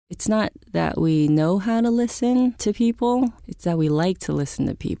it's not that we know how to listen to people, it's that we like to listen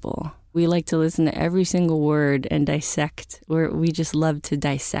to people. We like to listen to every single word and dissect, or we just love to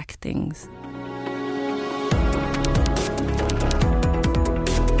dissect things.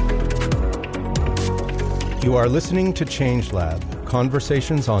 You are listening to Change Lab,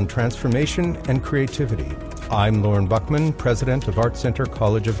 conversations on transformation and creativity. I'm Lauren Buckman, president of Art Center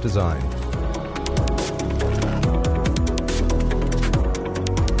College of Design.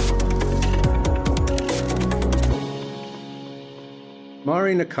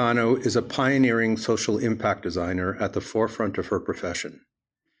 Mari Nakano is a pioneering social impact designer at the forefront of her profession.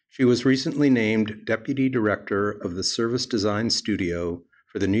 She was recently named Deputy Director of the Service Design Studio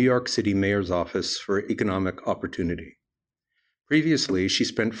for the New York City Mayor's Office for Economic Opportunity. Previously, she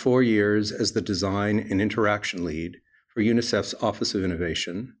spent 4 years as the Design and Interaction Lead for UNICEF's Office of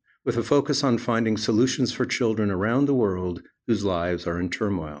Innovation, with a focus on finding solutions for children around the world whose lives are in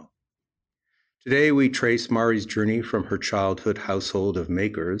turmoil. Today, we trace Mari's journey from her childhood household of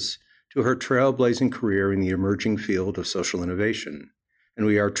makers to her trailblazing career in the emerging field of social innovation, and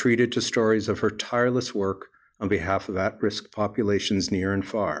we are treated to stories of her tireless work on behalf of at-risk populations near and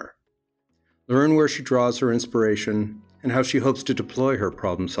far. Learn where she draws her inspiration and how she hopes to deploy her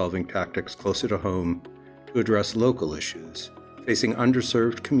problem-solving tactics closer to home to address local issues facing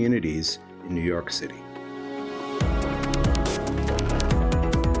underserved communities in New York City.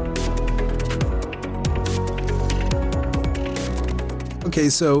 Okay,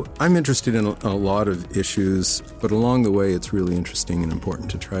 so I'm interested in a lot of issues, but along the way it's really interesting and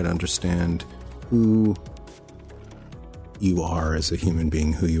important to try to understand who you are as a human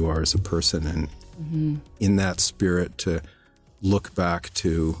being, who you are as a person, and in that spirit to look back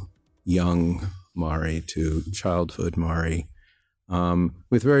to young Mari, to childhood Mari,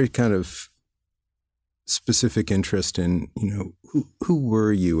 with very kind of specific interest in, who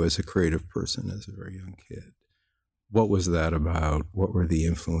were you as a creative person as a very young kid? What was that about? What were the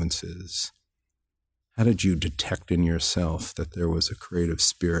influences? How did you detect in yourself that there was a creative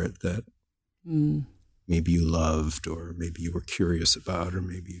spirit that maybe you loved, or maybe you were curious about, or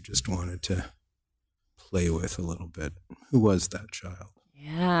maybe you just wanted to play with a little bit? Who was that child?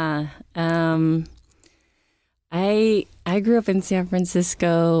 Yeah. I grew up in San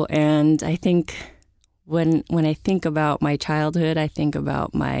Francisco, and I think when I think about my childhood, I think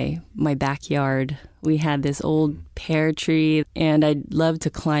about my backyard. We had this old pear tree, and I'd love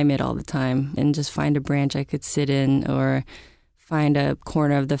to climb it all the time and just find a branch I could sit in, or find a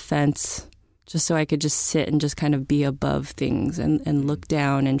corner of the fence just so I could just sit and just kind of be above things and look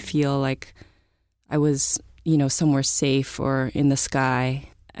down and feel like I was, somewhere safe or in the sky.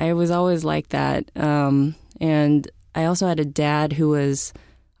 I was always like that. And I also had a dad who was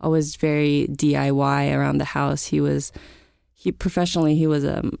always very DIY around the house. He was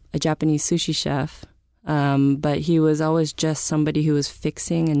a Japanese sushi chef, but he was always just somebody who was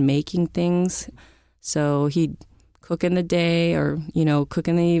fixing and making things. So he'd cook in the day or, cook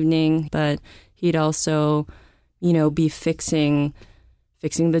in the evening, but he'd also, be fixing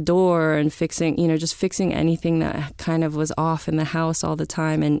the door and just fixing anything that kind of was off in the house all the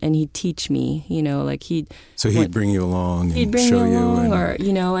time. And he'd teach me, So he'd bring you along and show you. Or,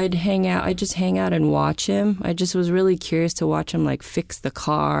 I'd just hang out and watch him. I just was really curious to watch him fix the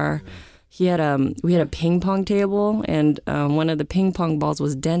car. We had a ping pong table, and one of the ping pong balls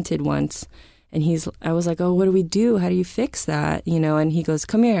was dented once. And I was like, oh, what do we do? How do you fix that? And he goes,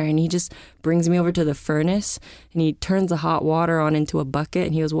 come here. And he just brings me over to the furnace, and he turns the hot water on into a bucket,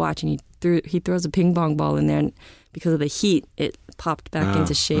 and he goes, watch. And he throws a ping pong ball in there, and because of the heat, it popped back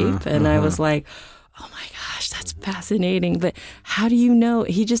into shape. And I was like, oh my gosh, that's fascinating. But how do you know?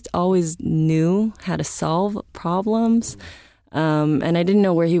 He just always knew how to solve problems. And I didn't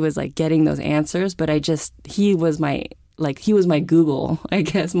know where he was getting those answers, but he was my Google, I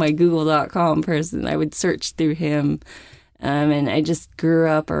guess, my Google.com person. I would search through him. And I just grew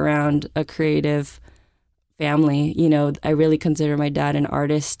up around a creative family. I really consider my dad an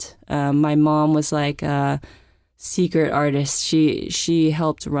artist. My mom was a secret artist. She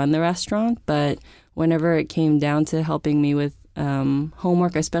helped run the restaurant, but whenever it came down to helping me with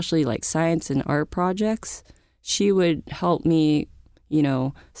homework, especially science and art projects, she would help me,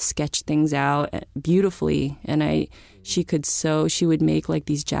 sketch things out beautifully. And she could sew. She would make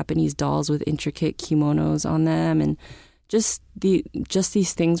these Japanese dolls with intricate kimonos on them, and just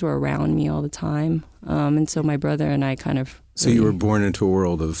these things were around me all the time. And so my brother and I kind of. So you were born into a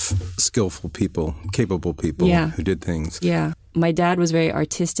world of skillful people, capable people who did things. Yeah. My dad was very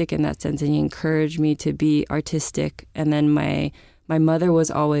artistic in that sense, and he encouraged me to be artistic. And then my mother was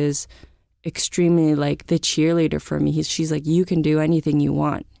always extremely the cheerleader for me. She's like, you can do anything you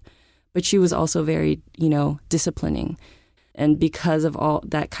want. but she was also very, disciplining. And because of all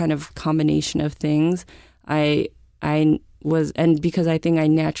that kind of combination of things, I was, and because I think I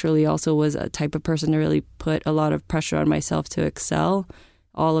naturally also was a type of person to really put a lot of pressure on myself to excel,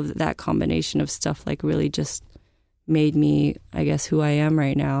 all of that combination of stuff like really just made me, I guess, who I am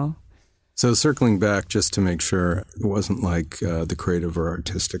right now. So circling back just to make sure it wasn't like the creative or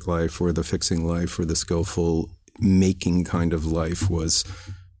artistic life or the fixing life or the skillful making kind of life was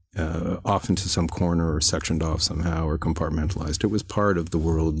off into some corner or sectioned off somehow or compartmentalized. It was part of the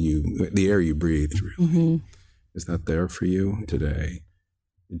world the air you breathed, really. Mm-hmm. Is that there for you today?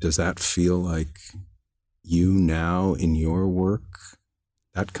 Does that feel like you now in your work,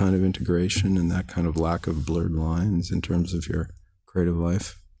 that kind of integration and that kind of lack of blurred lines in terms of your creative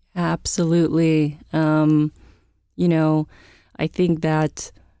life? Absolutely. I think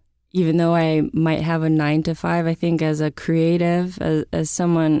that even though I might have a 9 to 5, I think as a creative, as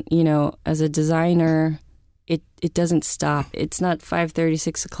someone, as a designer, it doesn't stop. It's not 5:30,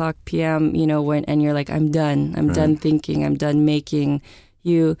 6 o'clock p.m., and you're like, I'm done. I'm done thinking. I'm done making.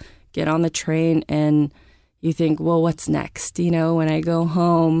 You get on the train and you think, well, what's next? When I go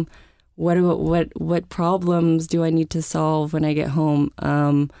home, what problems do I need to solve when I get home?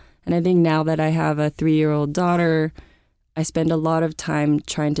 And I think now that I have a 3-year-old daughter, I spend a lot of time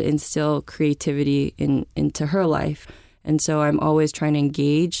trying to instill creativity into her life. And so I'm always trying to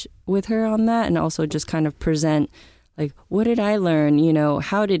engage with her on that and also just kind of present, like, what did I learn?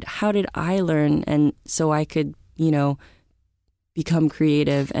 How did I learn? And so I could, become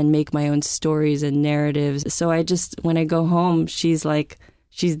creative and make my own stories and narratives. So when I go home, she's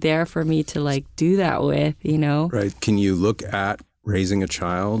there for me to do that with, Right. Can you look at raising a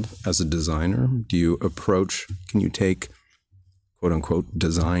child as a designer? Can you take, quote unquote,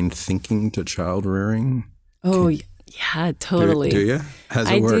 design thinking to child rearing? Oh, yeah, totally. Do you? How's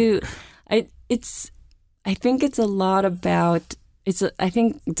it work? I do. I think it's a lot about, I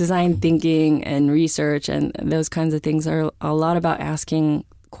think design thinking and research and those kinds of things are a lot about asking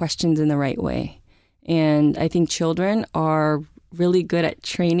questions in the right way. And I think children are really good at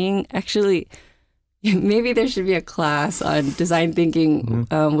training. Actually, maybe there should be a class on design thinking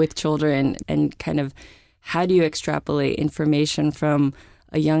with children and kind of how do you extrapolate information from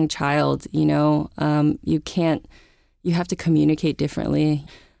a young child. You have to communicate differently.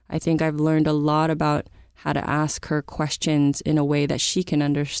 I think I've learned a lot about how to ask her questions in a way that she can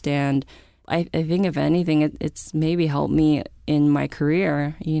understand. I think if anything, it's maybe helped me in my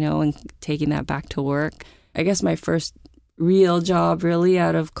career, and taking that back to work. I guess my first real job really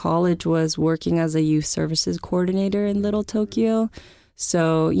out of college was working as a youth services coordinator in Little Tokyo.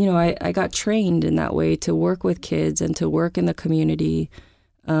 So, I got trained in that way to work with kids and to work in the community.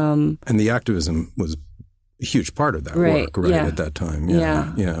 And the activism was a huge part of that work, right, at that time.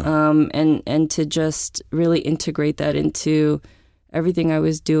 Yeah. And to just really integrate that into everything I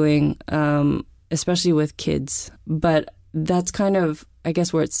was doing, especially with kids. But that's kind of, I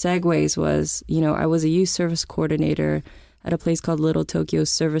guess, where it segues was, I was a youth service coordinator at a place called Little Tokyo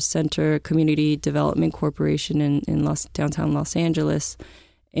Service Center Community Development Corporation in downtown Los Angeles.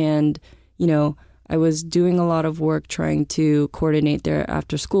 And, I was doing a lot of work trying to coordinate their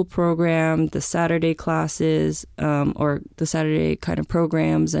after-school program, the Saturday classes, or the Saturday kind of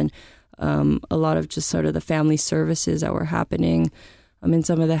programs, and a lot of just sort of the family services that were happening in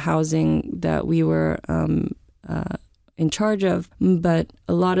some of the housing that we were in charge of. But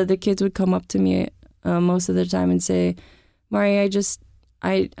a lot of the kids would come up to me most of the time and say, Mari, I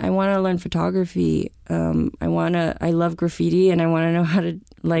want to learn photography. I love graffiti, and I want to know how to,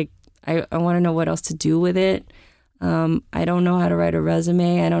 I want to know what else to do with it. I don't know how to write a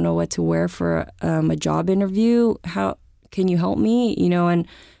resume. I don't know what to wear for a job interview. How can you help me? And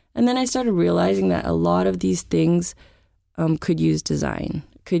then I started realizing that a lot of these things could use design,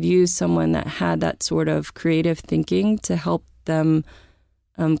 could use someone that had that sort of creative thinking to help them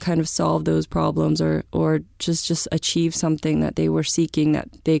kind of solve those problems or just achieve something that they were seeking that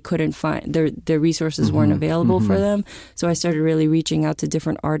they couldn't find. Their resources weren't available for them. So I started really reaching out to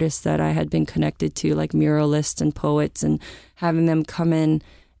different artists that I had been connected to, like muralists and poets, and having them come in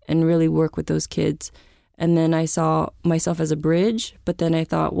and really work with those kids. And then I saw myself as a bridge, but then I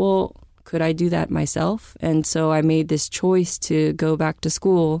thought, well, could I do that myself? And so I made this choice to go back to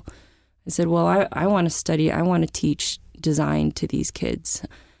school. I said, well, I want to study, I want to teach design to these kids.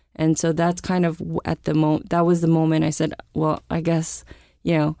 And so that's kind of that was the moment I said, well, I guess,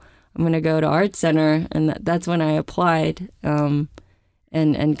 I'm going to go to Art Center. And that's when I applied and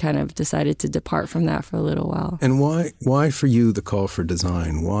kind of decided to depart from that for a little while. And why for you the call for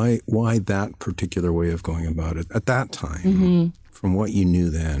design? Why that particular way of going about it at that time, from what you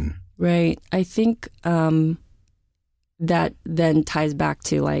knew then? Right. I think that then ties back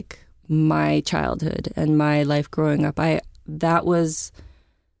to like my childhood and my life growing up. That was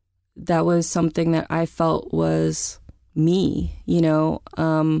something that I felt was me,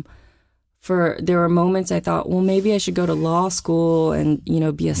 there were moments I thought, well, maybe I should go to law school and,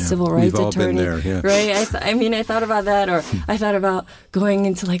 be a civil rights We've all attorney. Been there, yeah. Right? I thought about that, or I thought about going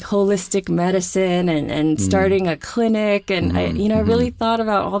into like holistic medicine and starting a clinic. And I really thought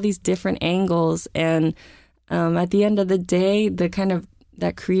about all these different angles. And at the end of the day, the kind of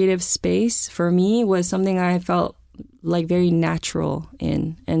that creative space for me was something I felt like very natural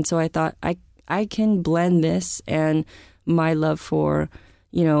in. And so I thought I can blend this and my love for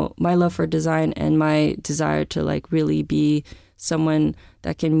design and my desire to like really be someone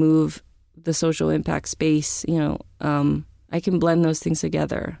that can move the social impact space, I can blend those things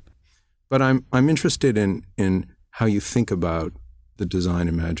together. But I'm interested in how you think about the design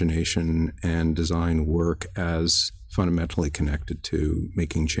imagination and design work as fundamentally connected to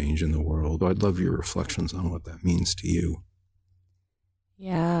making change in the world. I'd love your reflections on what that means to you.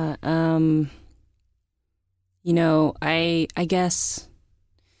 Yeah. I guess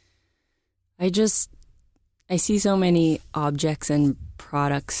I see so many objects and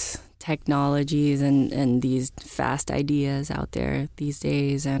products, technologies, and these fast ideas out there these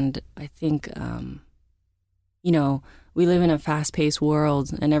days. And I think, we live in a fast-paced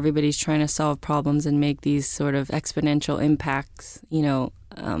world and everybody's trying to solve problems and make these sort of exponential impacts,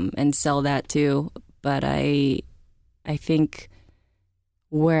 and sell that too. But I think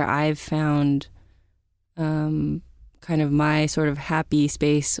where I've found kind of my sort of happy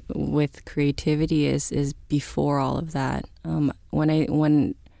space with creativity is before all of that.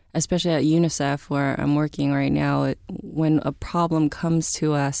 When especially at UNICEF where I'm working right now, when a problem comes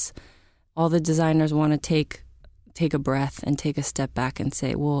to us, all the designers want to take a breath and take a step back and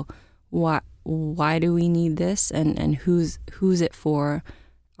say, well, why do we need this, and who's it for?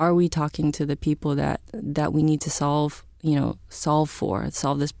 Are we talking to the people that we need to solve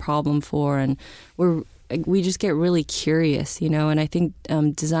this problem for? And we just get really curious, and I think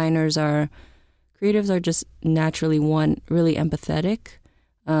creatives are just naturally really empathetic,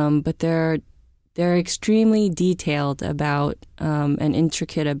 but they're extremely detailed about and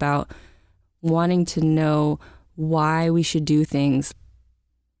intricate about wanting to know why we should do things.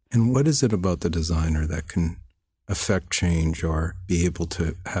 And what is it about the designer that can affect change or be able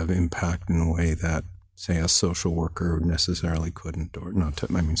to have impact in a way that, say, a social worker necessarily couldn't, or not?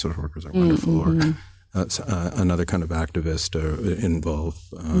 Social workers are wonderful, or another kind of activist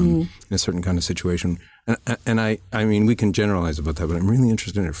involved in a certain kind of situation. And I mean, we can generalize about that, but I'm really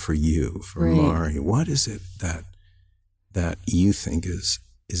interested in it for you, for right. Mari. What is it that you think is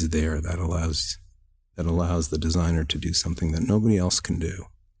there that allows the designer to do something that nobody else can do?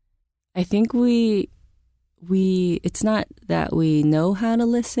 I think we it's not that we know how to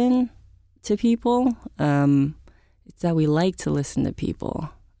listen to people. It's that we like to listen to people.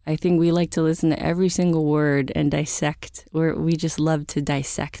 I think we like to listen to every single word and dissect, or we just love to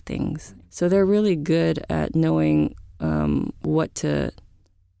dissect things. So they're really good at knowing what to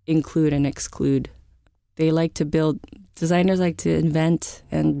include and exclude. Designers like to invent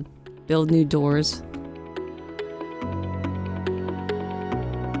and build new doors.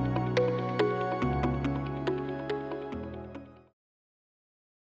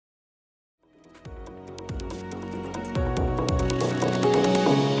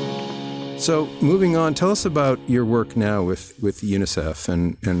 So moving on, tell us about your work now with UNICEF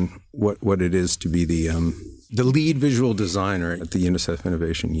and what it is to be the lead visual designer at the UNICEF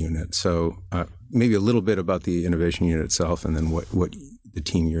Innovation Unit. So maybe a little bit about the Innovation Unit itself, and then what the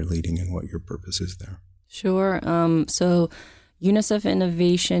team you're leading and what your purpose is there. Sure. So UNICEF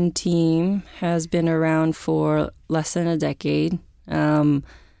Innovation Team has been around for less than a decade, and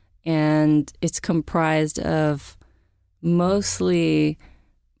it's comprised of mostly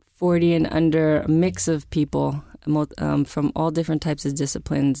 40 and under, a mix of people from all different types of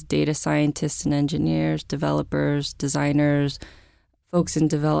disciplines: data scientists and engineers, developers, designers, folks in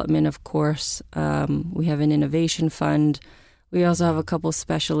development, of course. We have an innovation fund. We also have a couple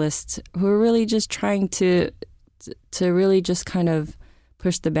specialists who are really just trying to really just kind of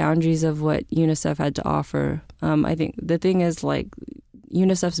push the boundaries of what UNICEF had to offer. I think the thing is, like,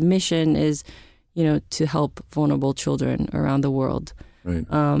 UNICEF's mission is, to help vulnerable children around the world. Right.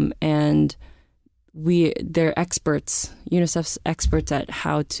 And they're experts. UNICEF's experts at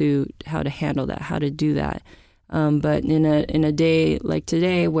how to handle that, how to do that. But in a day like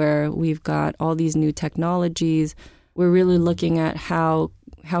today, where we've got all these new technologies, we're really looking at how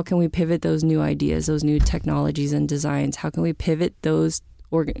can we pivot those new ideas, those new technologies and designs? How can we pivot those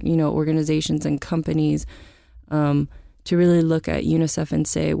organizations and companies to really look at UNICEF and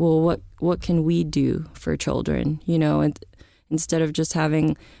say, well, what can we do for children? And instead of just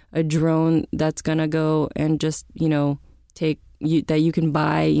having a drone that's gonna go and just that you can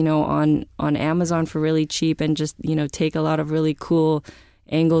buy on Amazon for really cheap and just take a lot of really cool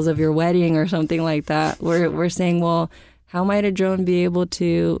angles of your wedding or something like that. We're saying, well, how might a drone be able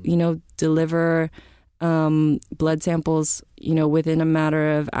to deliver blood samples within a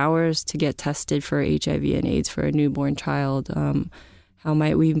matter of hours to get tested for HIV and AIDS for a newborn child? How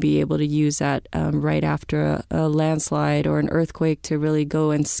might we be able to use that right after a landslide or an earthquake to really go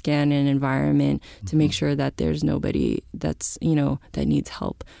and scan an environment to make sure that there's nobody that's, that needs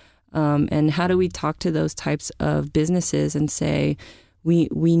help? And how do we talk to those types of businesses and say, we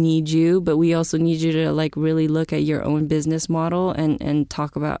need you, but we also need you to really look at your own business model and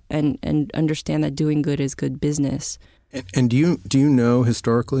talk about and understand that doing good is good business. And do you know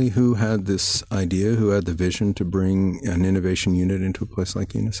historically who had this idea, who had the vision to bring an innovation unit into a place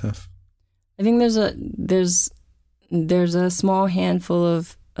like UNICEF? I think there's a small handful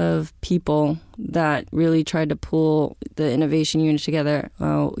of people that really tried to pull the innovation unit together.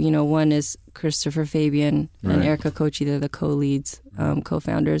 One is Christopher Fabian and Erica Kochi. They're the co-leads,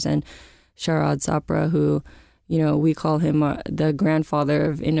 co-founders, and Sharad Sapra, who, we call him the grandfather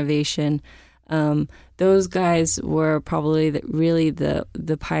of innovation. Those guys were probably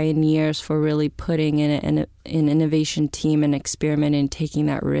the pioneers for really putting in an innovation team and experiment and taking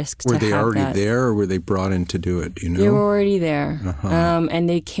that risk. Were they already there, or were they brought in to do it? Do you know? They were already there, and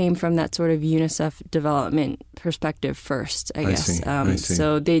they came from that sort of UNICEF development perspective first, I guess. I see.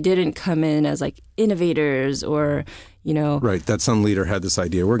 So they didn't come in as innovators or. Right, that some leader had this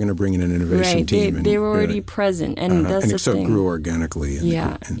idea, we're going to bring in an innovation team. They were already present, and that's the thing. And it grew organically.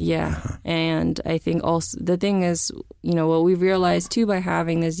 And I think also the thing is, what we've realized too by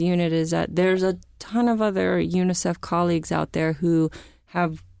having this unit is that there's a ton of other UNICEF colleagues out there who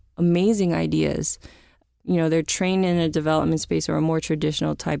have amazing ideas. They're trained in a development space or a more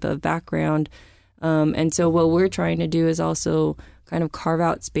traditional type of background. And so what we're trying to do is also kind of carve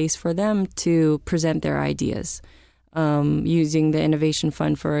out space for them to present their ideas. Using the Innovation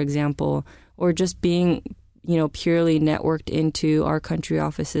Fund, for example, or just being, purely networked into our country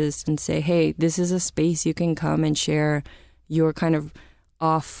offices and say, hey, this is a space you can come and share your kind of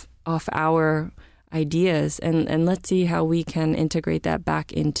off-hour ideas, and let's see how we can integrate that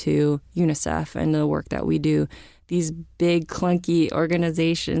back into UNICEF and the work that we do. These big, clunky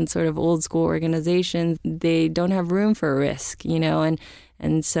organizations, sort of old school organizations, they don't have room for risk,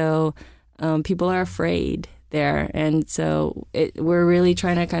 and so people are afraid there. And so we're really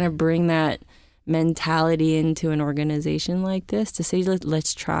trying to kind of bring that mentality into an organization like this to say,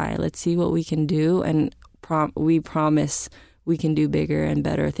 let's try, let's see what we can do. And we promise we can do bigger and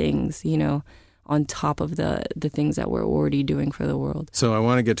better things, on top of the things that we're already doing for the world. So I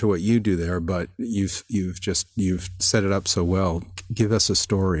want to get to what you do there, but you've set it up so well. Give us a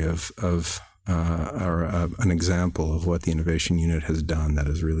story of an example of what the Innovation Unit has done that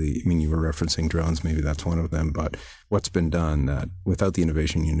is really, you were referencing drones, maybe that's one of them, but what's been done that without the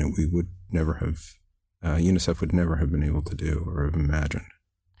Innovation Unit we would never have, UNICEF would never have been able to do or have imagined?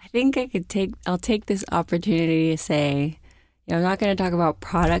 I think I'll take this opportunity to say, I'm not going to talk about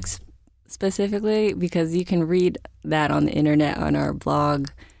products specifically because you can read that on the internet on our blog,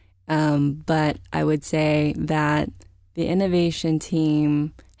 but I would say that the innovation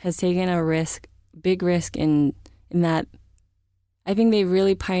team has taken a big risk in that I think they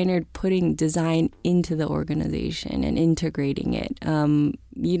really pioneered putting design into the organization and integrating it.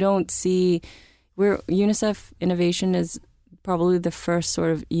 You don't see where UNICEF Innovation is probably the first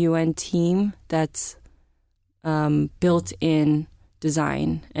sort of UN team that's built in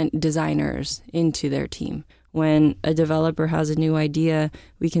design and designers into their team. When a developer has a new idea,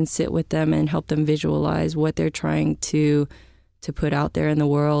 we can sit with them and help them visualize what they're trying to put out there in the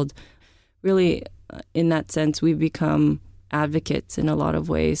world. Really, in that sense, we've become advocates in a lot of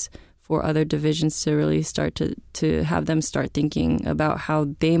ways for other divisions to really start to have them start thinking about how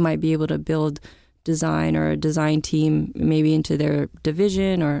they might be able to build design or a design team maybe into their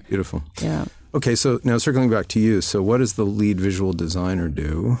division or... Beautiful. Yeah. Okay, so now circling back to you. So what does the lead visual designer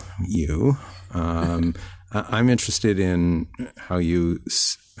do? I'm interested in how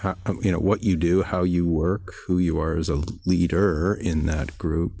what you do, how you work, who you are as a leader in that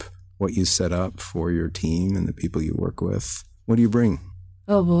group, what you set up for your team and the people you work with. What do you bring?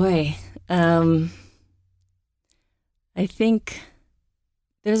 Oh, boy. I think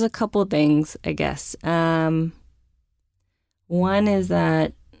there's a couple things, I guess. One is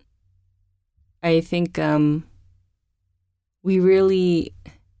that I think we really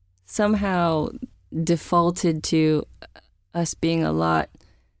somehow defaulted to us being a lot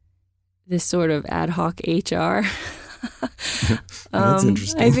this sort of ad hoc HR. That's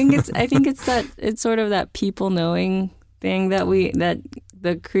interesting. I think it's sort of that people knowing thing that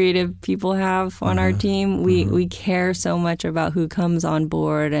the creative people have on our team. We care so much about who comes on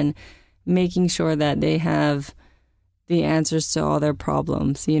board and making sure that they have the answers to all their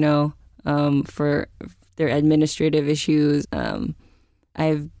problems, for their administrative issues.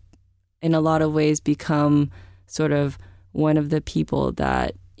 I've, in a lot of ways, become sort of one of the people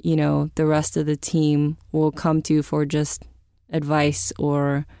that, the rest of the team will come to for just advice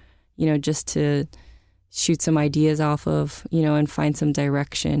or, just to shoot some ideas off of, and find some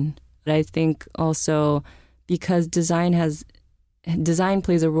direction. But I think also because design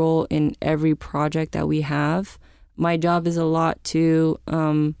plays a role in every project that we have, my job is a lot to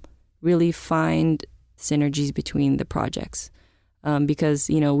really find synergies between the projects. Because,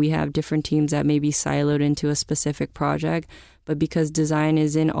 we have different teams that may be siloed into a specific project, but because design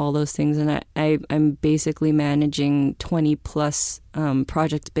is in all those things, and I'm basically managing 20 plus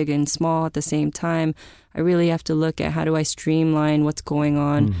projects, big and small at the same time, I really have to look at how do I streamline what's going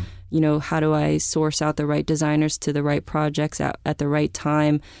on, how do I source out the right designers to the right projects at the right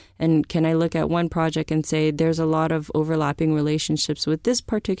time, and can I look at one project and say there's a lot of overlapping relationships with this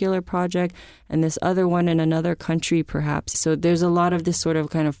particular project and this other one in another country perhaps. So there's a lot of this sort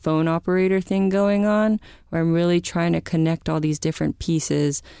of kind of phone operator thing going on where I'm really trying to connect all these different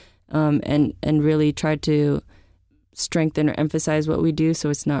pieces and really try to strengthen or emphasize what we do so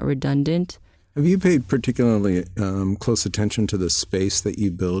it's not redundant. Have you paid particularly close attention to the space that you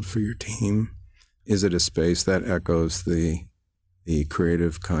build for your team? Is it a space that echoes the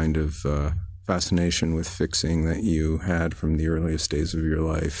creative kind of fascination with fixing that you had from the earliest days of your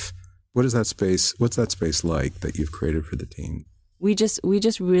life? What's that space like that you've created for the team? We just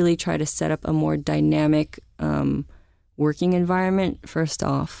really try to set up a more dynamic working environment first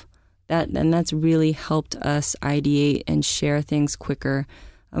off. That's really helped us ideate and share things quicker.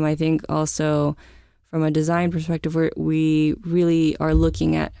 I think also from a design perspective, we really are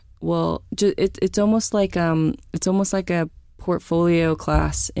looking at, it's almost like a portfolio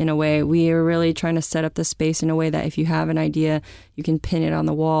class in a way. We are really trying to set up the space in a way that if you have an idea, you can pin it on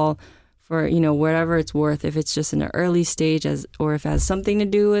the wall for, whatever it's worth, if it's just in an early stage or if it has something to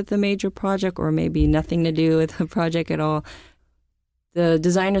do with a major project or maybe nothing to do with a project at all. The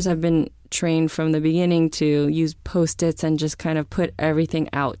designers have been trained from the beginning to use Post-its and just kind of put everything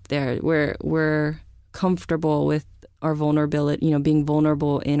out there. We're comfortable with our vulnerability, being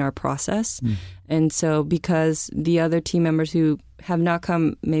vulnerable in our process. And so because the other team members who have not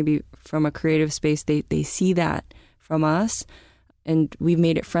come maybe from a creative space, they see that from us and we've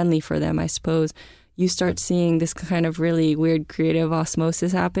made it friendly for them, I suppose. You start seeing this kind of really weird creative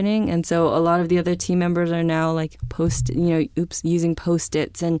osmosis happening. And so a lot of the other team members are now like using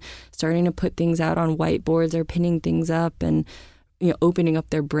Post-its and starting to put things out on whiteboards or pinning things up and, opening up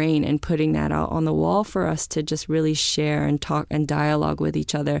their brain and putting that out on the wall for us to just really share and talk and dialogue with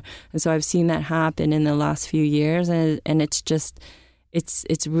each other. And so I've seen that happen in the last few years and it's just,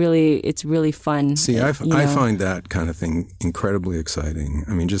 it's really fun. See, I find that kind of thing incredibly exciting.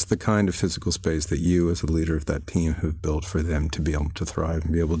 I mean, just the kind of physical space that you as a leader of that team have built for them to be able to thrive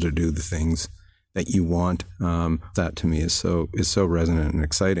and be able to do the things that you want. That to me is so resonant and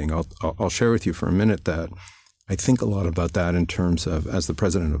exciting. I'll share with you for a minute that I think a lot about that in terms of, as the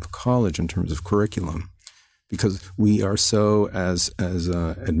president of a college, in terms of curriculum, because we are so, as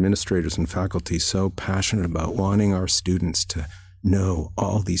administrators and faculty, so passionate about wanting our students to know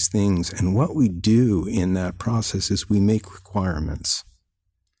all these things. And what we do in that process is we make requirements.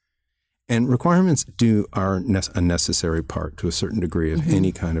 And requirements are a necessary part to a certain degree of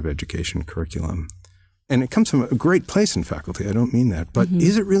any kind of education curriculum. And it comes from a great place in faculty. I don't mean that. But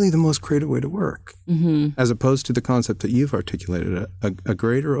is it really the most creative way to work? As opposed to the concept that you've articulated, a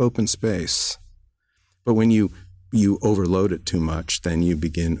greater open space. But when you overload it too much, then you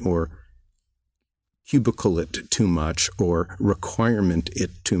begin, or cubicle it too much or requirement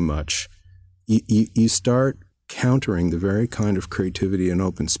it too much, you start countering the very kind of creativity and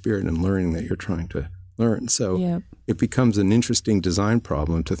open spirit and learning that you're trying to learn. So it becomes an interesting design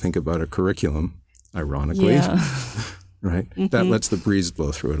problem to think about a curriculum, ironically, right? That lets the breeze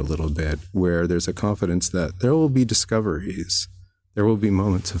blow through it a little bit, where there's a confidence that there will be discoveries. There will be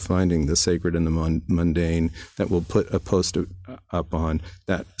moments of finding the sacred and the mundane that we'll put a post up on,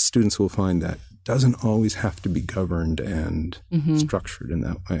 that students will find that doesn't always have to be governed and structured in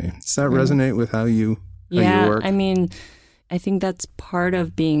that way. Does that resonate with how you work? I mean, I think that's part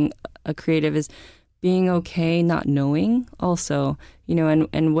of being a creative is being okay not knowing also,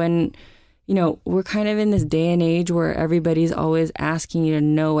 and when, we're kind of in this day and age where everybody's always asking you to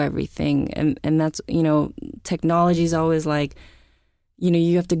know everything. And that's, technology is always like,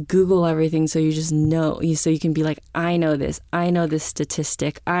 you have to Google everything so you just know, so you can be like, I know this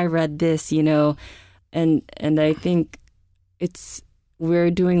statistic, I read this, and I think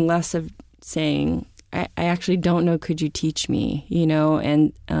we're doing less of saying, I actually don't know, could you teach me,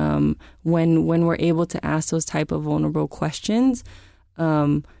 and when we're able to ask those type of vulnerable questions,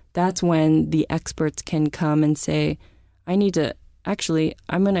 that's when the experts can come and say, I'm going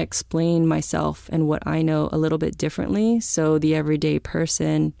to explain myself and what I know a little bit differently so the everyday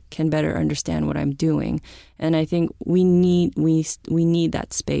person can better understand what I'm doing. And I think we need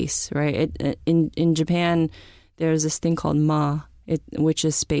that space, right? In Japan, there's this thing called ma, which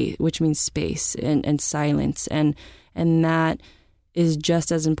is space, which means space and silence. And that is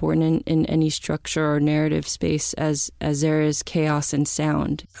just as important in any structure or narrative space as there is chaos and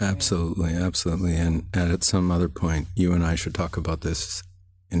sound. Absolutely. And at some other point, you and I should talk about this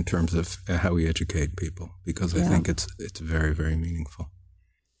in terms of how we educate people, because I think it's very, very meaningful.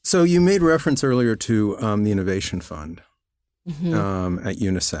 So you made reference earlier to the Innovation Fund at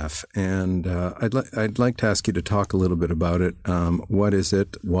UNICEF, and I'd like to ask you to talk a little bit about it. What is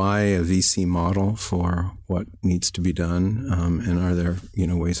it? Why a VC model for what needs to be done? And are there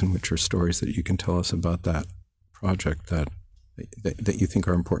ways in which, or stories that you can tell us about that project that you think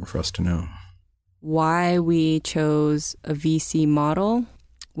are important for us to know? Why we chose a VC model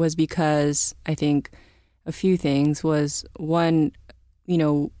was because I think a few things was, one,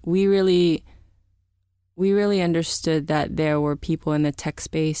 we really understood that there were people in the tech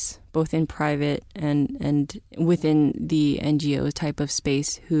space, both in private and within the NGO type of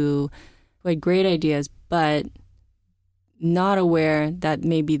space, who had great ideas, but not aware that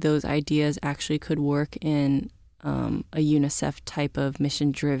maybe those ideas actually could work in a UNICEF type of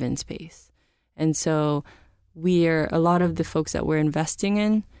mission-driven space. And so a lot of the folks that we're investing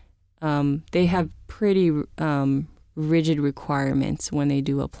in, they have pretty rigid requirements when they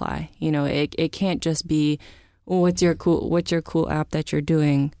do apply. It can't just be, what's your cool app that you're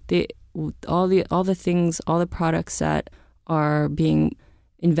doing. All the things, all the products that are being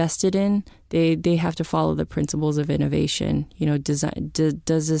invested in, they have to follow the principles of innovation. Design.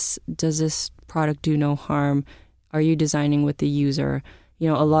 Does this product do no harm? Are you designing with the user?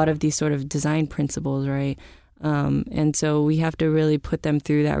 A lot of these sort of design principles, right? And so we have to really put them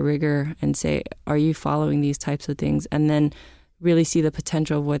through that rigor and say, are you following these types of things? And then really see the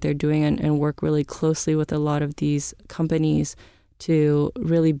potential of what they're doing and work really closely with a lot of these companies to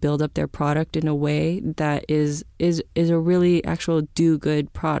really build up their product in a way that is a really actual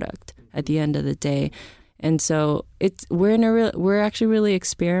do-good product at the end of the day. And so we're actually really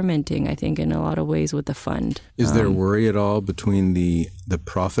experimenting, I think, in a lot of ways with the fund. Is there worry at all between the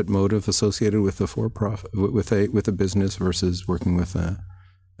profit motive associated with the for-profit with a business versus working with an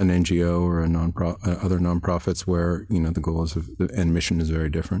NGO or other nonprofits where the goal and mission is very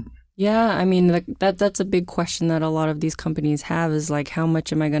different? Yeah, I mean that's a big question that a lot of these companies have, is like, how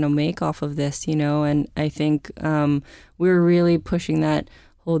much am I going to make off of this? And I think we're really pushing that.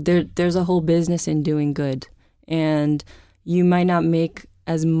 There's a whole business in doing good, and you might not make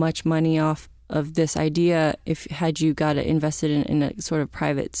as much money off of this idea had you got it invested in a sort of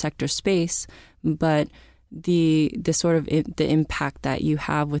private sector space, but the sort of the impact that you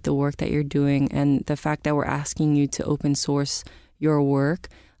have with the work that you're doing, and the fact that we're asking you to open source your work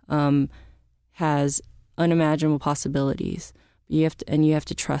has unimaginable possibilities. You have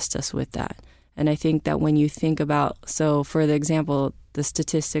to trust us with that. And I think that when you think about, so for the example, the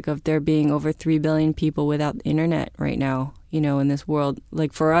statistic of there being over 3 billion people without internet right now, in this world,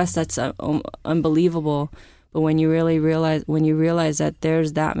 like for us, that's unbelievable. But when you realize that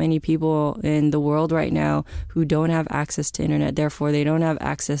there's that many people in the world right now who don't have access to internet, therefore they don't have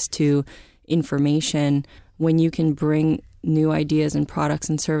access to information, when you can bring new ideas and products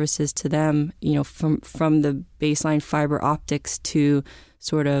and services to them, from the baseline fiber optics to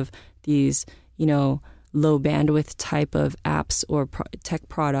sort of these, low bandwidth type of apps or tech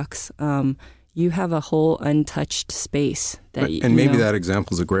products, you have a whole untouched space. And maybe that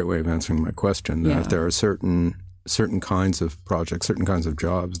example is a great way of answering my question, that if there are certain kinds of projects, certain kinds of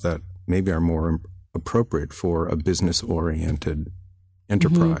jobs that maybe are more appropriate for a business-oriented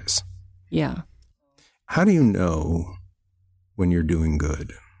enterprise. Mm-hmm. Yeah. How do you know when you're doing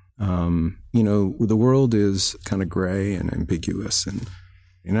good? The world is kind of gray and ambiguous,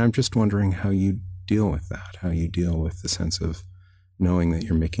 and I'm just wondering how you deal with that, how you deal with the sense of knowing that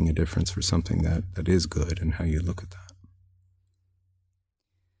you're making a difference for something that is good, and how you look at that.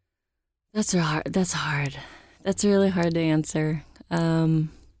 That's hard. That's really hard to answer.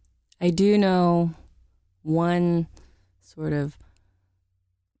 I do know one sort of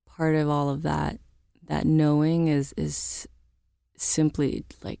part of all of that knowing is simply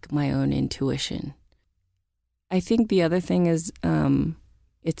like my own intuition. I think the other thing is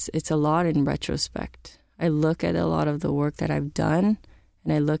it's a lot in retrospect. I look at a lot of the work that I've done,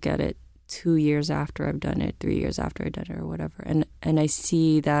 and I look at it 2 years after I've done it, 3 years after I've done it, or whatever, and I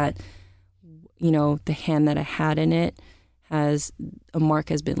see that, the hand that I had in it a mark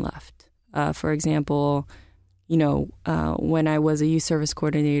has been left. For example, when I was a youth service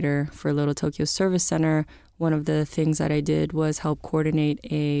coordinator for Little Tokyo Service Center, one of the things that I did was help coordinate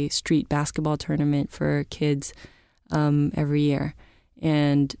a street basketball tournament for kids every year.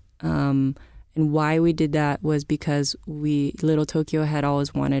 And why we did that was because Little Tokyo had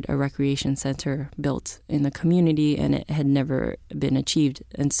always wanted a recreation center built in the community, and it had never been achieved.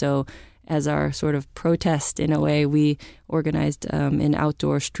 And so as our sort of protest, in a way, we organized an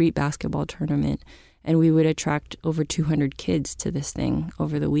outdoor street basketball tournament, and we would attract over 200 kids to this thing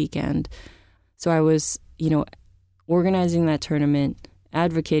over the weekend. So I was, organizing that tournament,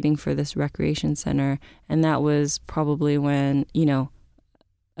 advocating for this recreation center, and that was probably when,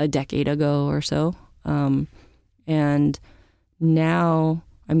 a decade ago or so. And now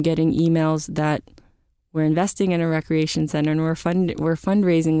I'm getting emails that we're investing in a recreation center, and we're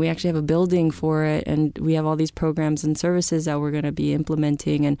fundraising. We actually have a building for it, and we have all these programs and services that we're going to be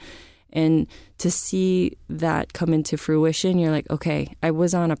implementing. And to see that come into fruition, you're like, okay, I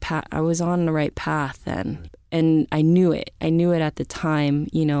was on the right path then, and I knew it. I knew it at the time,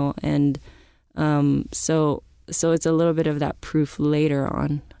 and so it's a little bit of that proof later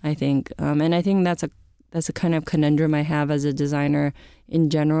on, I think. And I think that's a kind of conundrum I have as a designer in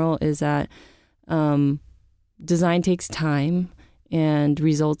general, is that design takes time, and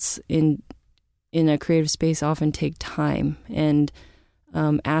results in a creative space often take time. And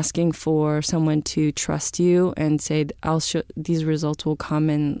asking for someone to trust you and say, these results will come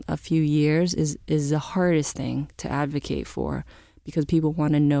in a few years is the hardest thing to advocate for, because people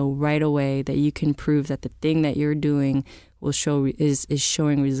want to know right away that you can prove that the thing that you're doing is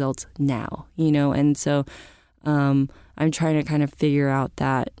showing results now, And so I'm trying to kind of figure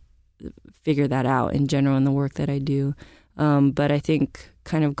that out in general in the work that I do. But I think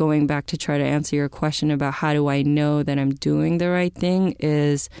kind of going back to try to answer your question about how do I know that I'm doing the right thing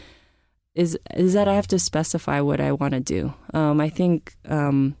is that I have to specify what I want to do. I think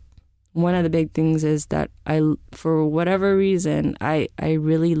one of the big things is that for whatever reason, I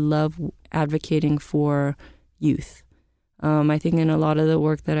really love advocating for youth. I think in a lot of the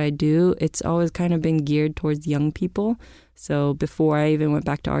work that I do, it's always kind of been geared towards young people. So before I even went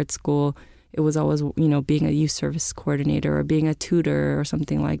back to art school, it was always, being a youth service coordinator or being a tutor or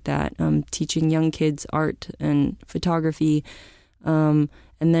something like that, teaching young kids art and photography. And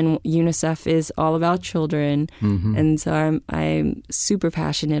then UNICEF is all about children. Mm-hmm. And so I'm super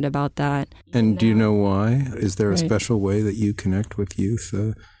passionate about that. And do you know why? Is there a special way that you connect with youth,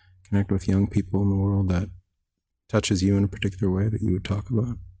 connect with young people in the world that touches you in a particular way that you would talk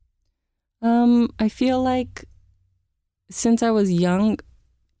about? I feel like since I was young,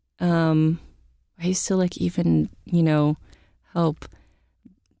 I used to even, help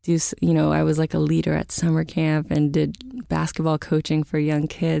do, I was like a leader at summer camp and did basketball coaching for young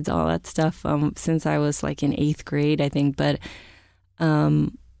kids, all that stuff, since I was like in 8th grade, I think. But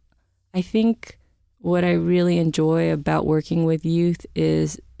I think what I really enjoy about working with youth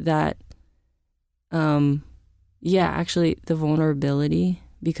is that, actually the vulnerability,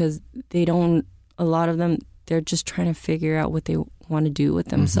 because a lot of them, they're just trying to figure out what they want to do with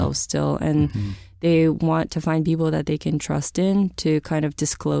themselves still. And they want to find people that they can trust in to kind of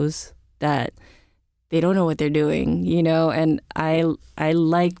disclose that they don't know what they're doing, and I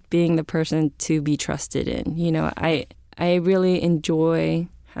like being the person to be trusted in. I really enjoy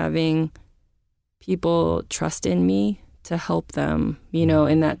having people trust in me to help them,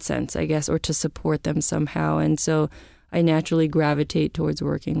 in that sense, I guess, or to support them somehow. And so I naturally gravitate towards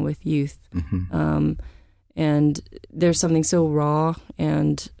working with youth. And there's something so raw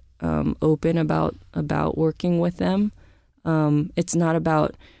and open about working with them. It's not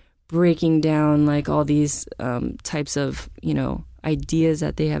about breaking down like all these types of ideas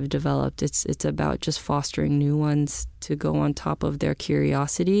that they have developed. It's about just fostering new ones to go on top of their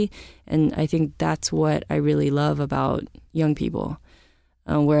curiosity. And I think that's what I really love about young people.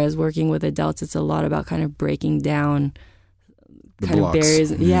 Whereas working with adults, it's a lot about kind of breaking down the kind blocks. of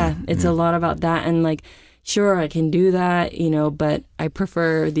barriers. Yeah, it's a lot about that. And like, sure, I can do that, but I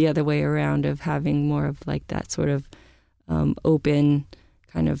prefer the other way around of having more of like that sort of open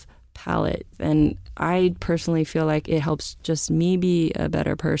kind of palette. And I personally feel like it helps just me be a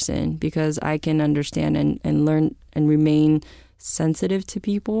better person because I can understand and learn and remain sensitive to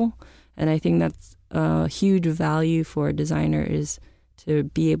people. And I think that's a huge value for a designer, is to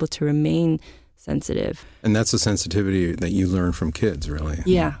be able to remain sensitive. And that's a sensitivity that you learn from kids, really.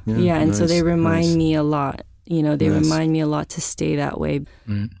 Yeah. And nice, so they remind nice. me a lot. They Nice. remind me a lot to stay that way.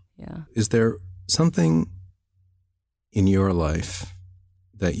 Mm. Yeah. Is there something in your life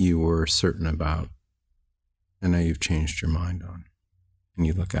that you were certain about and now you've changed your mind on and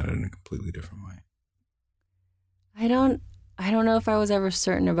you look at it in a completely different way? I don't know if I was ever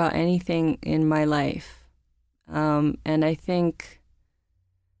certain about anything in my life. And I think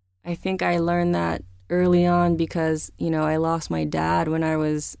I learned that early on because, I lost my dad when I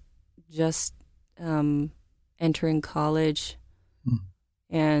was just entering college.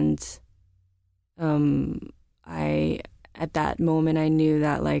 And at that moment, I knew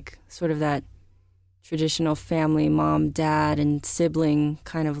that, like, sort of that traditional family, mom, dad, and sibling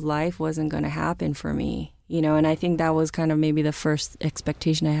kind of life wasn't going to happen for me, and I think that was kind of maybe the first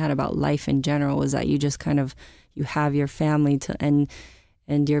expectation I had about life in general, was that you just kind of, you have your family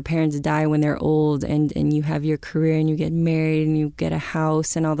and your parents die when they're old, and you have your career and you get married and you get a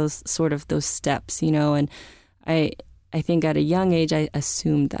house and all those sort of those steps, and I think at a young age I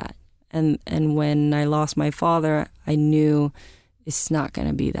assumed that. And when I lost my father, I knew it's not going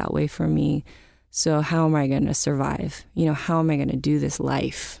to be that way for me. So how am I going to survive? How am I going to do this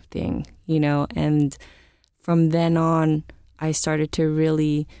life thing? And from then on, I started to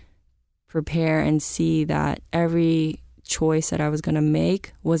really prepare and see that every choice that I was going to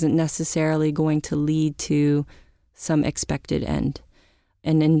make wasn't necessarily going to lead to some expected end.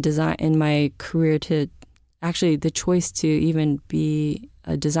 And in my career, actually the choice to even be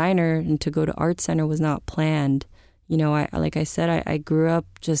a designer and to go to art center was not planned. Like I said, I grew up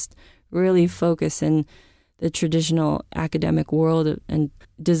just really focused in the traditional academic world, and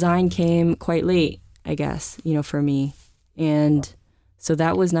design came quite late, I guess, for me. And so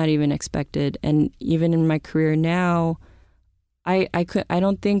that was not even expected. And even in my career now, I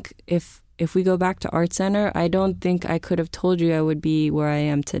don't think if we go back to art center, I don't think I could have told you I would be where I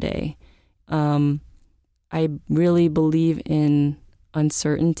am today. I really believe in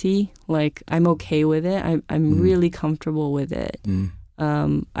uncertainty. Like, I'm okay with it. I'm really comfortable with it.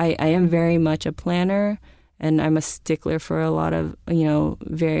 I am very much a planner, and I'm a stickler for a lot of,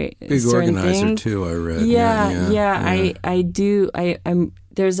 very big certain organizer things. too, I read. Yeah. I do.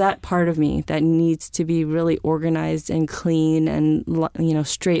 There's that part of me that needs to be really organized and clean and,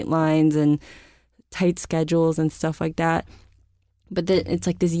 straight lines and tight schedules and stuff like that. But it's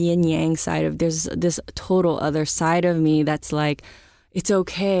like this yin yang side of, there's this total other side of me that's like, it's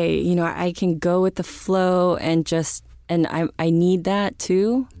okay. I can go with the flow and I need that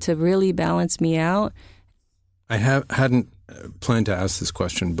too to really balance me out. I hadn't planned to ask this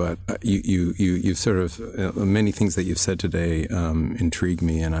question, but you've sort of, many things that you've said today intrigue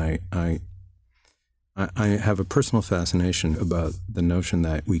me, and I have a personal fascination about the notion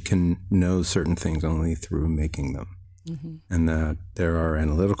that we can know certain things only through making them. Mm-hmm. And that there are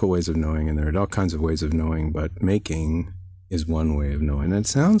analytical ways of knowing, and there are all kinds of ways of knowing, but making is one way of knowing. And it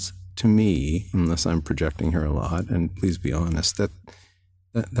sounds to me, unless I'm projecting here a lot, and please be honest,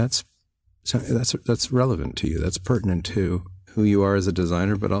 that's relevant to you. That's pertinent to who you are as a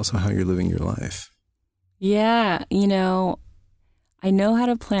designer, but also how you're living your life. Yeah, I know how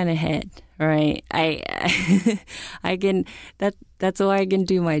to plan ahead, right? I can, that's why I can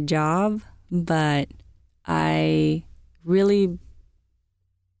do my job, but I really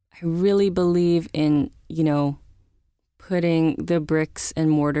believe in, putting the bricks and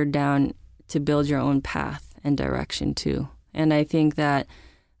mortar down to build your own path and direction too. And I think that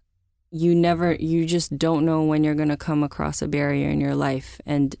you just don't know when you're going to come across a barrier in your life.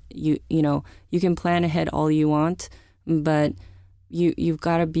 And you can plan ahead all you want, but you've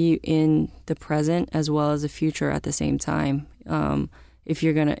got to be in the present as well as the future at the same time. If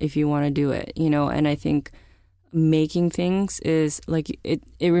you want to do it, and I think making things is like, it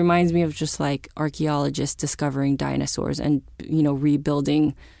reminds me of just like archaeologists discovering dinosaurs and,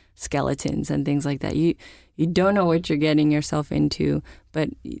 rebuilding skeletons and things like that. You don't know what you're getting yourself into, but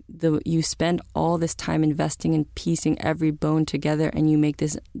you spend all this time investing in piecing every bone together, and you make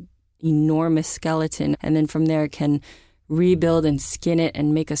this enormous skeleton, and then from there can rebuild and skin it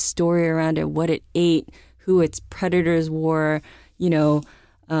and make a story around it, what it ate, who its predators were,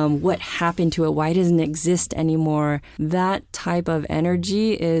 what happened to it, why it doesn't exist anymore. That type of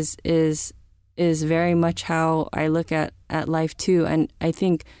energy is very much how I look at life too. And I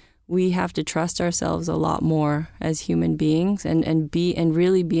think we have to trust ourselves a lot more as human beings and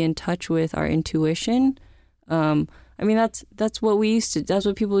really be in touch with our intuition. I mean, that's what we used to, that's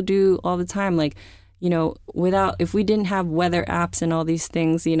what people do all the time. Like, you know, if we didn't have weather apps and all these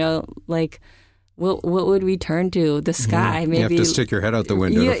things, you know, like, what would we turn to? The sky, maybe. You have to stick your head out the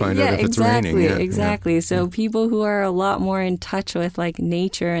window to find out if it's raining. Yeah, exactly. So people who are a lot more in touch with like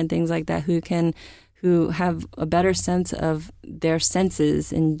nature and things like that, who have a better sense of their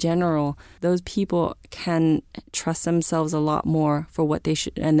senses in general, those people can trust themselves a lot more for what they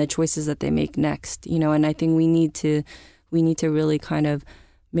should and the choices that they make next. You know, and I think we need to really kind of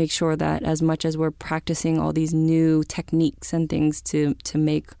make sure that as much as we're practicing all these new techniques and things to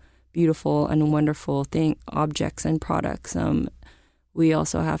make beautiful and wonderful objects and products, we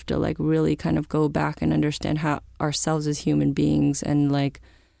also have to like really kind of go back and understand how ourselves as human beings and like,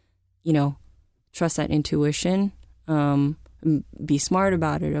 you know, trust that intuition, be smart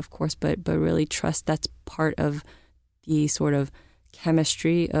about it, of course, but really trust that's part of the sort of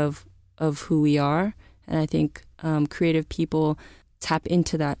chemistry of who we are. And I think creative people tap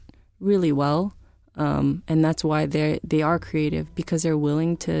into that really well. And that's why they are creative, because they're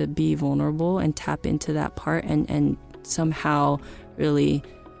willing to be vulnerable and tap into that part and somehow really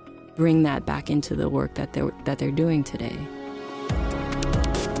bring that back into the work that they're doing today.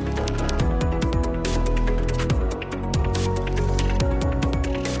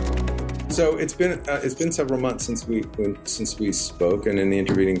 So it's been several months since we spoke, and in the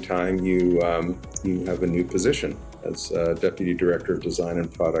intervening time, you have a new position as Deputy Director of Design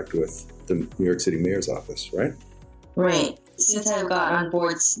and Product with the New York City Mayor's Office, right? Right. Since I've got on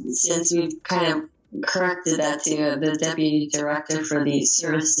board, since we've kind of corrected that to the Deputy Director for the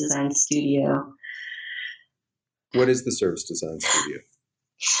Service Design Studio. What is the Service Design Studio?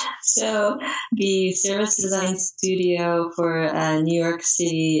 So the Service Design Studio for New York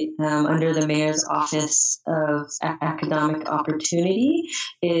City under the Mayor's Office of Economic Opportunity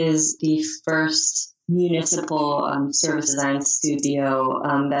is the first municipal service design studio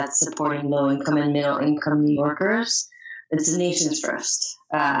that's supporting low-income and middle-income New Yorkers. It's the nation's first.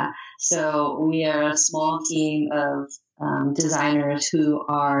 So we are a small team of designers who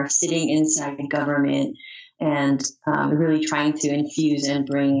are sitting inside government and really trying to infuse and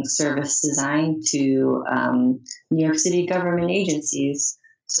bring service design to New York City government agencies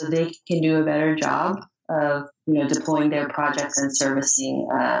so they can do a better job of, you know, deploying their projects and servicing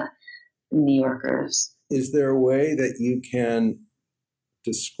New Yorkers. Is there a way that you can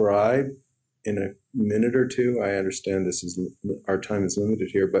describe in a minute or two? I understand our time is limited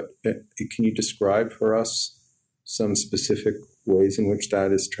here, but can you describe for us some specific ways in which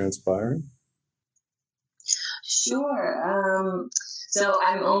that is transpiring? Sure. So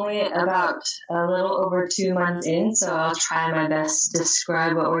I'm only about a little over 2 months in, so I'll try my best to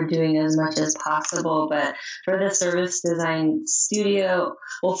describe what we're doing as much as possible. But for the Service Design Studio,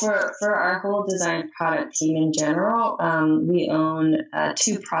 well, for our whole design product team in general, we own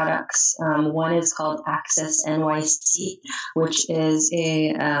 2 products. One is called Access NYC, which is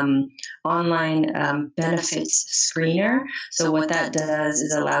a online benefits screener. So what that does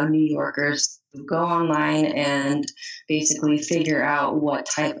is allow New Yorkers go online and basically figure out what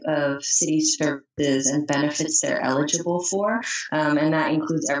type of city services and benefits they're eligible for. And that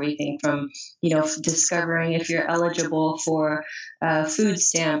includes everything from, you know, discovering if you're eligible for food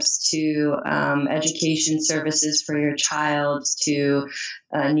stamps to education services for your child to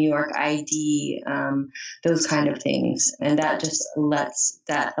New York ID, those kind of things. And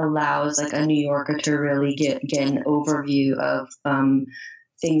that allows like a New Yorker to really get an overview of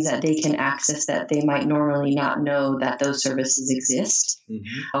things that they can access that they might normally not know that those services exist.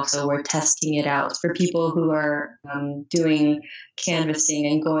 Mm-hmm. Also, we're testing it out for people who are doing canvassing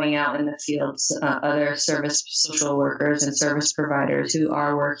and going out in the fields, other social workers and service providers who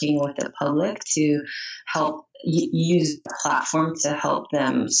are working with the public to help use the platform to help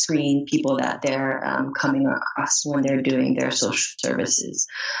them screen people that they're coming across when they're doing their social services.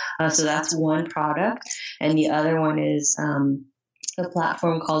 So that's one product. And the other one is a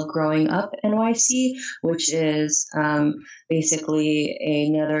platform called Growing Up NYC, which is basically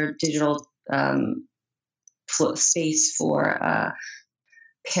another digital space for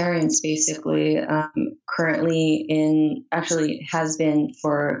parents, basically currently actually has been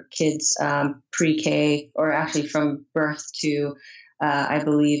for kids pre-K or actually from birth to I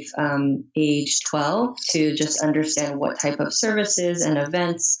believe age 12 to just understand what type of services and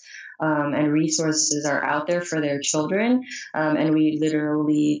events and resources are out there for their children. And we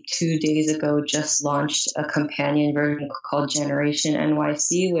literally 2 days ago just launched a companion version called Generation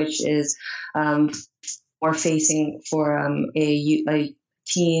NYC, which is more facing for a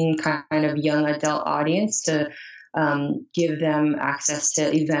teen kind of young adult audience to give them access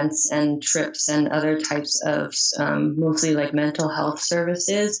to events and trips and other types of mostly like mental health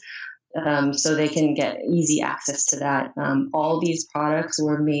services, so they can get easy access to that. All these products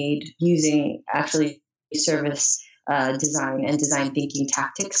were made using actually service design and design thinking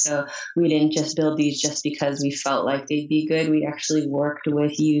tactics. So we didn't just build these just because we felt like they'd be good. We actually worked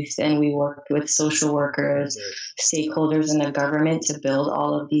with youth and we worked with social workers, stakeholders in the government to build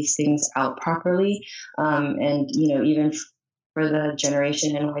all of these things out properly. And, even for the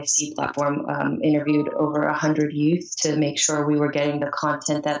Generation NYC platform, interviewed over 100 youth to make sure we were getting the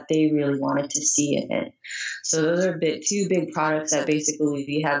content that they really wanted to see in it. So those are two big products that basically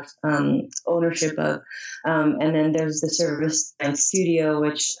we have ownership of. And then there's the Service Design Studio,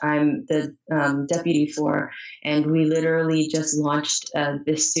 which I'm the deputy for. And we literally just launched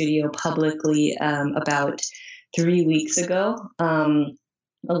this studio publicly about 3 weeks ago.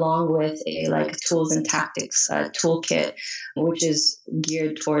 Along with a tools and tactics toolkit, which is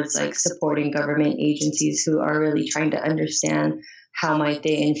geared towards supporting government agencies who are really trying to understand how might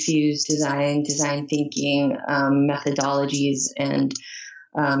they infuse design thinking, methodologies and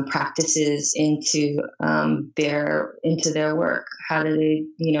practices into their work. How do they,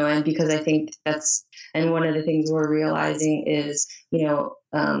 and because I think and one of the things we're realizing is, a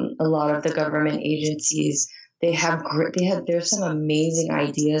lot of the government agencies, there's some amazing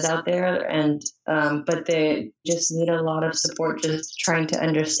ideas out there, and but they just need a lot of support just trying to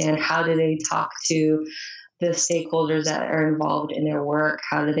understand how do they talk to the stakeholders that are involved in their work,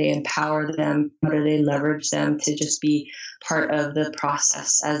 how do they empower them, how do they leverage them to just be part of the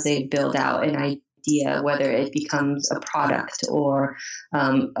process as they build out an idea, whether it becomes a product or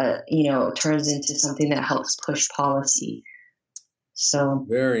turns into something that helps push policy. So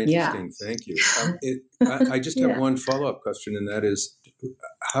very interesting. Yeah. Thank you. I just have one follow-up question, and that is,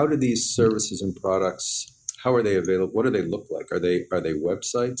 how do these services and products, how are they available? What do they look like? Are they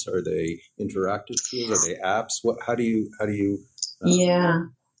websites? Are they interactive tools? Are they apps? How do you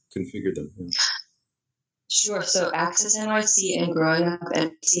configure them? Yeah. Sure. So Access NYC and Growing Up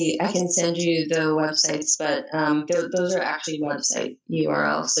NYC, I can send you the websites, but those are actually website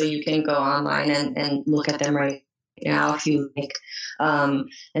URLs, so you can go online and look at them right now if you like.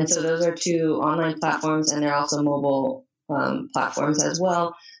 And so those are two online platforms, and they're also mobile platforms as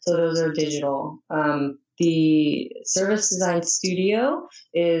well. So those are digital. The Service Design Studio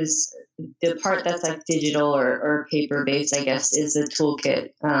is the part that's digital or paper-based, I guess, is the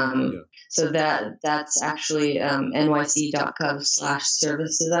toolkit. So that's actually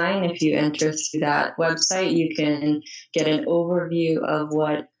nyc.gov/service design. If you enter through that website, you can get an overview of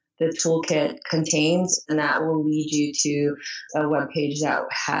what the toolkit contains, and that will lead you to a webpage that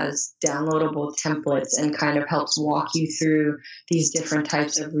has downloadable templates and kind of helps walk you through these different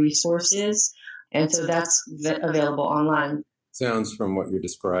types of resources. And so that's available online. Sounds from what you're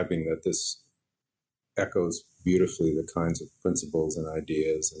describing that this echoes beautifully the kinds of principles and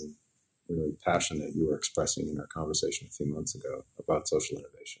ideas and really passion that you were expressing in our conversation a few months ago about social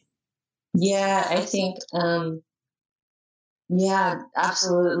innovation. Yeah, I think,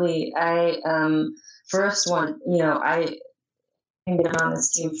 absolutely. I I've been on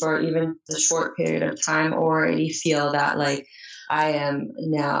this team for even a short period of time, already feel that I am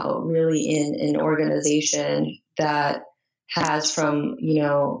now really in an organization that has from,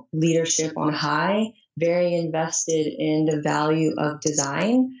 leadership on high, very invested in the value of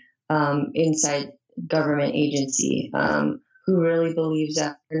design inside government agency, who really believes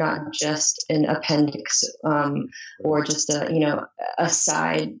that they're not just an appendix or just a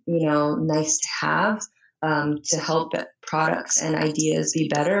side, nice to have to help products and ideas be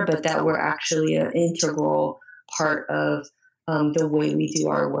better, but that we're actually an integral part of the way we do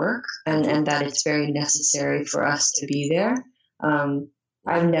our work, and that it's very necessary for us to be there.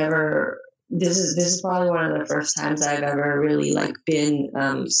 This is probably one of the first times I've ever really been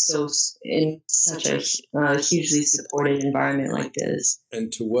so in such a hugely supported environment like this.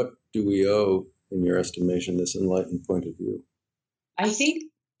 And to what do we owe, in your estimation, this enlightened point of view? I think,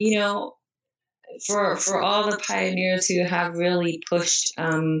 for all the pioneers who have really pushed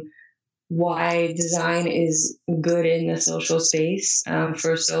why design is good in the social space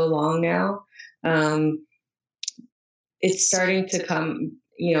for so long now, it's starting to come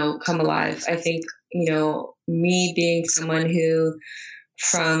alive. I think, me being someone who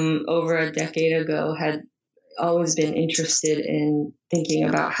from over a decade ago had always been interested in thinking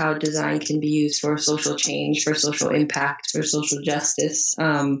about how design can be used for social change, for social impact, for social justice.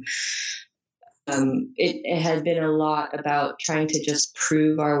 It had been a lot about trying to just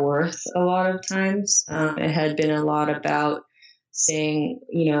prove our worth a lot of times. It had been a lot about saying,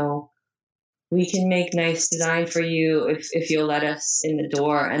 we can make nice design for you if you'll let us in the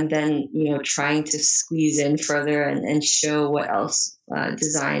door, and then, trying to squeeze in further and show what else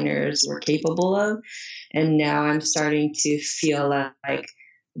designers were capable of. And now I'm starting to feel like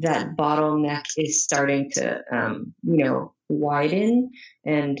that bottleneck is starting to, widen,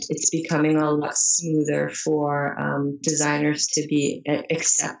 and it's becoming a lot smoother for designers to be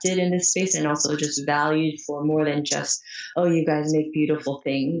accepted in this space, and also just valued for more than just, oh, you guys make beautiful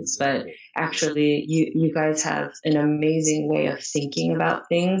things, but actually you guys have an amazing way of thinking about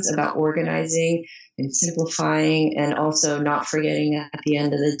things, about organizing and simplifying, and also not forgetting at the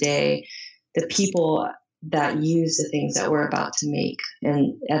end of the day the people that use the things that we're about to make.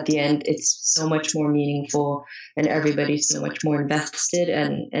 And at the end, it's so much more meaningful, and everybody's so much more invested.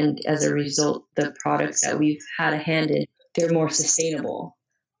 And as a result, the products that we've had a hand in, they're more sustainable,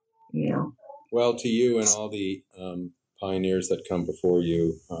 Well, to you and all the pioneers that come before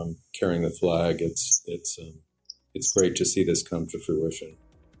you, carrying the flag, it's great to see this come to fruition,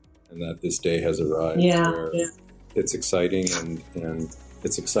 and that this day has arrived. Yeah. It's exciting, and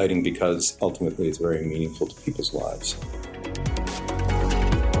it's exciting because ultimately it's very meaningful to people's lives.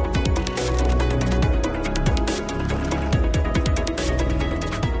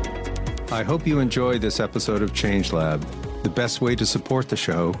 I hope you enjoyed this episode of Change Lab. The best way to support the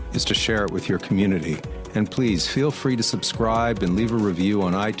show is to share it with your community. And please feel free to subscribe and leave a review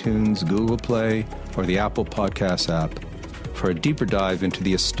on iTunes, Google Play, or the Apple Podcasts app. For a deeper dive into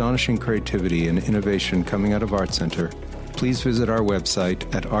the astonishing creativity and innovation coming out of Art Center, please visit our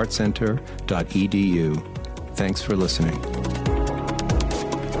website at artcenter.edu. Thanks for listening.